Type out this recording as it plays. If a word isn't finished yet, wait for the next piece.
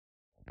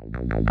Yeah,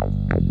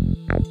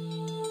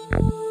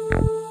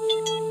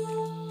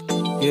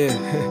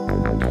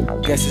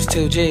 guess it's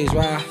 2 G's,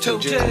 right? 2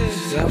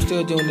 G's. Yeah, I'm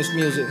still doing this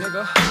music,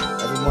 nigga.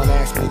 Everyone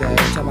asks me that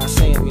every time I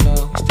see him, you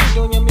know. You still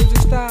doing your music,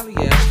 Stylie?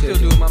 Yeah, I'm still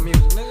doing my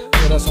music,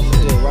 nigga. What else I'm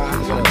gonna do,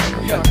 right?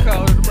 Y'all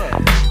call it, bro.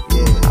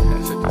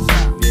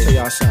 Yeah, tell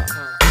y'all something.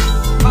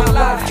 My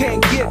life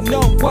can't get no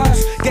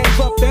worse. Gave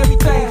up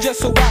everything just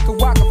so I could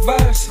rock a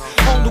verse.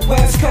 On the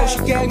West Coast,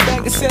 you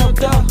gangbang and sell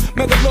dope.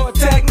 May the Lord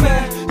take me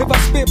if I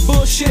spit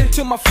bullshit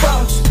to my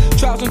foes.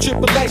 Trials and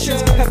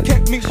tribulations have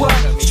kept me up.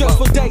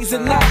 Stressful days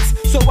and nights,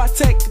 so I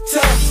take a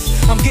toast.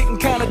 I'm getting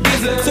kinda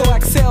dizzy, so I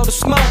exhale the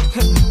smoke.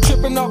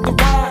 Tripping off the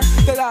rhyme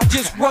that I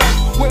just wrote.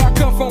 Where I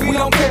come from, we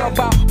don't care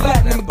about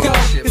platinum and gold.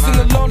 It's in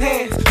the Lord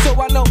hands,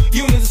 so I know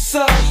units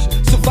are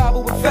sold.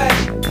 Survival with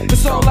faith,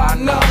 that's all I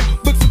know.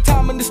 Book some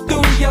time in the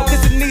studio,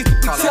 cause it needs to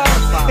be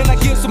tough. And I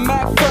give some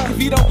mad fuck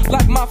if you don't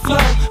like my flow.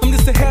 I'm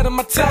just ahead of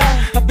my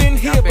time, I've been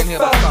here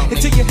before.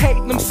 Until you hate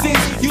them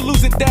sins, you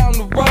lose it down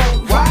the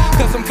road.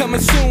 Cause I'm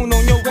coming soon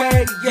on your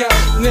radio,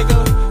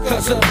 nigga.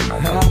 Cause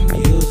my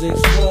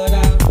music's what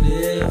I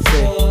live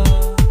for.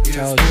 It's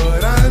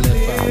what I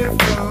live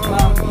for.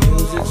 My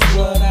music's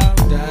what I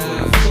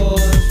die for.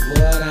 It's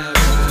what I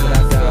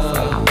die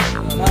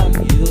for. My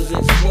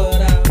music's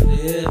what I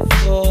live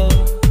for.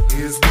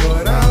 It's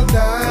what I'll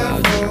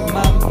die for.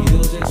 My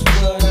music's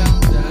what I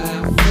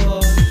die for.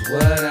 It's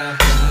what I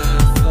die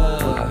for.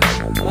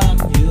 My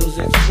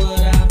music's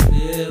what I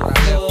live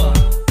for.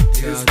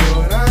 It's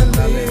what I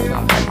live for.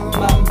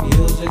 My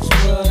music's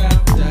what I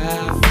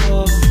die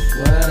for.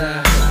 What I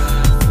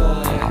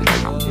die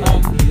for. My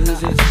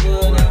music's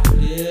what I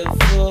live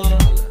for.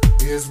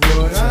 It's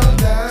what I'll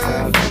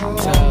die for.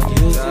 My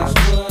music's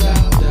what I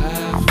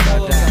die for.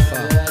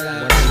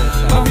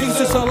 My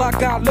music's all I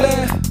got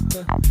left.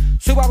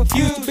 So I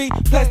refuse to be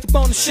placed up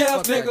on the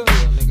shelf, nigga.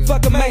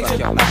 Fuck a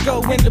major, I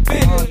go in the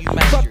bigger.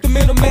 Fuck the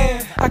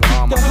middleman, I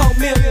keep the whole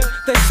million.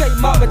 They say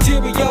my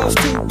material's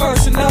too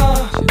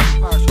personal,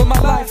 but my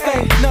life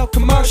ain't no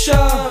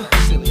commercial.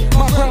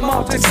 My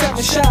grandma took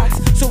 7 shots,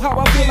 so how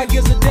I feel like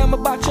gives a damn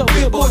about your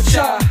billboard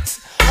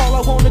shots. All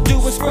I wanna do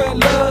is spread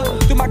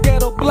love through my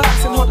ghetto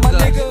blocks and hope my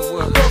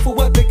niggas go for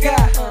what they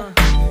got.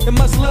 And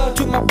much love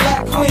to my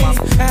black queen.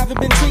 I haven't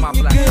been treating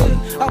you good.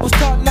 I was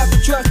taught not to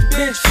trust a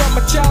bitch from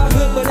my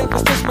childhood, but ever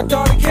since my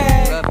daughter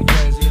came,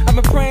 I've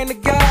been praying to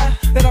God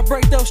that I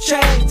break those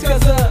chains.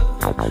 Cause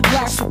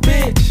life's a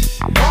bitch.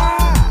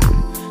 Why?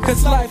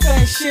 Cause life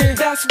ain't shit,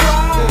 that's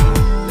why.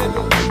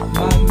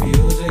 My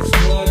music's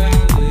what I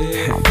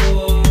live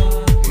for.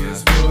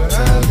 It's what I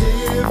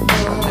live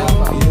for.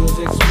 My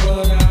music's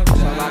what I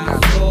die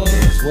for.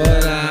 It's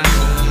what I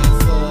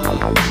die for.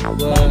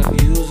 My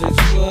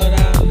music's what I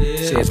live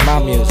for. It's my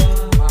music.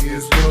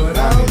 It's what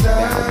I'll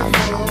die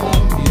for. My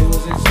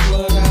music's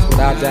what I What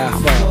I die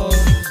for.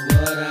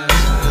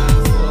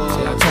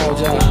 See, I told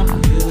y'all,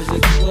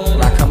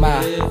 when I come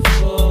out,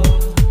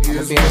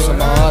 I'ma be on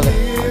some other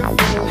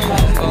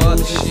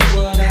shit.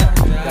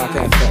 Y'all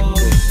can't fuck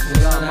with this.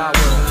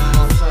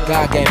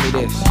 God gave me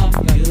this.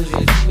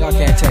 Y'all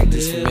can't take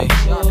this from me.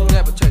 Y'all can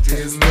never take this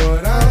It's from me.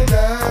 what I'll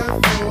die for.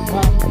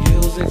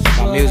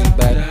 My music,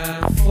 baby.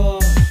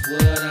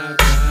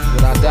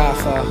 What I die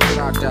for. What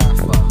I die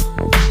for.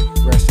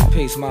 Rest in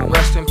peace, mama.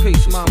 Rest in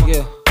peace, mama.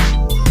 Yeah.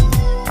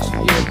 It's for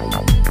you.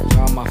 It's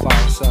all my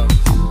father self.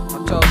 I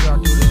told y'all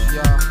do this for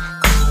y'all.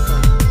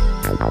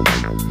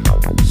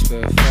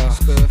 Spirit false.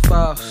 Spirit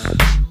false.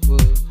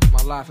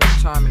 My life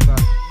every time it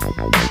back.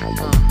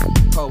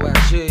 Poet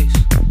G's.